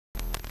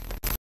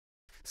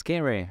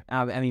scary.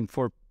 I mean,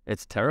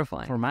 It's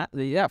terrifying.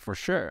 yeah, for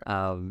sure.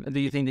 Do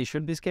you think they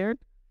should be scared?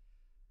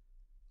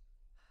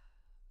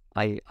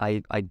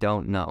 I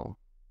don't know.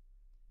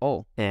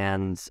 Oh,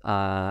 And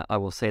I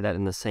will say that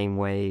in the same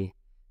way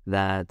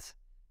that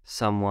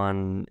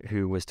someone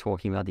who was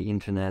talking about the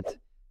internet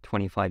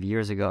 25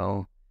 years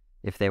ago,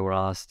 if they were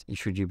asked,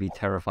 should you be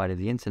terrified of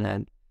the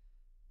internet,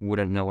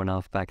 wouldn't know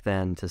enough back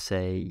then to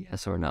say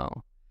yes or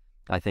no.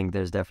 I think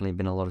there's definitely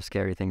been a lot of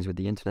scary things with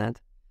the internet,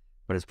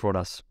 but it's brought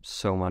us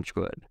so much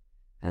good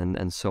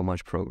and so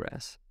much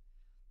progress.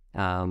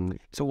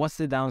 so what's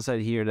the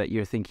downside here that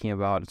you're thinking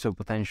about? So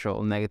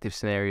potential negative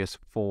scenarios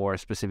for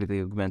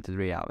specifically augmented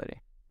reality.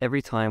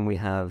 Every time we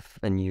have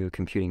a new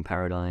computing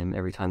paradigm,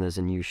 every time there's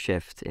a new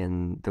shift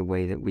in the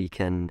way that we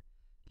can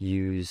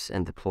use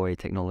and deploy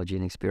technology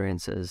and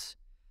experiences,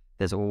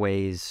 there's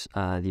always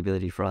the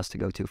ability for us to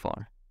go too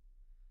far.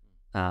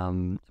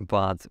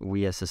 But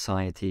we as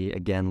society,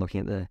 again, looking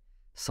at the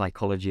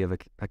psychology of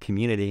a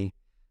community,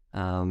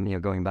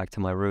 going back to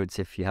my roots,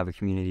 if you have a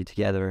community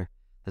together,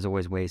 there's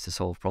always ways to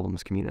solve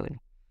problems communally.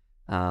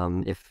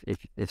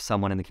 If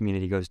someone in the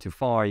community goes too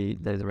far,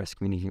 the rest of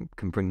the community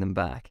can bring them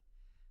back.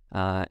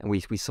 And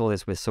we saw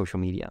this with social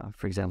media.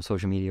 For example,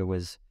 social media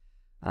was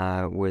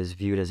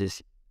viewed as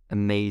this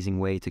amazing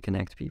way to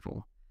connect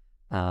people,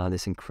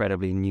 this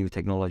incredibly new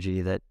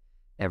technology that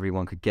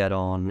everyone could get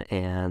on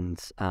and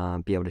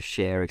be able to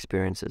share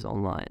experiences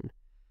online.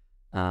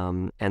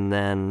 And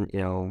then,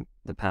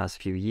 the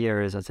past few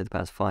years, I'd say the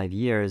past 5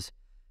 years,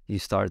 you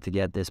started to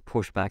get this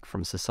pushback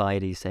from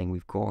society saying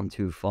we've gone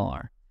too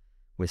far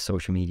with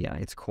social media.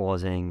 It's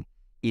causing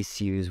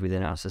issues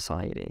within our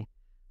society.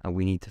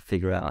 We need to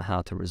figure out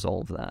how to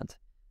resolve that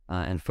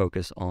and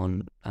focus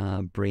on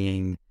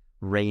reining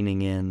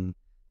in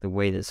the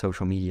way that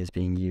social media is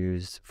being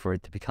used for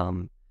it to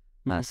become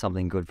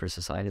something good for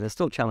society. There's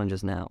still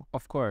challenges now.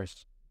 Of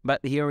course. But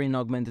here in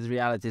augmented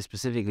reality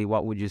specifically,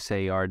 what would you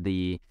say are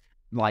the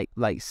like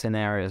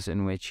scenarios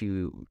in which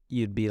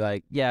you'd be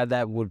like, yeah,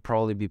 that would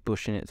probably be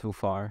pushing it too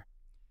far?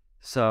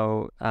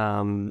 So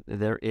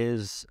there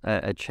is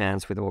a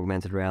chance with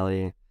augmented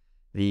reality.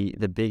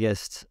 The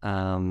biggest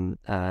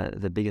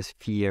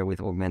fear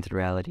with augmented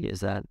reality is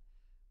that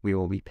we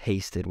will be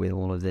pasted with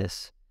all of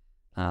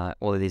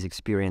these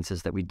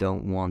experiences that we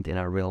don't want in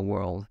our real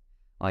world,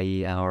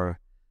 i.e. our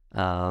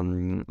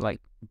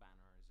Like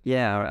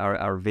banners.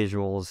 our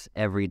visuals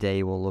every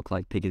day will look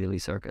like Piccadilly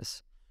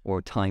Circus or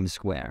Times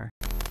Square.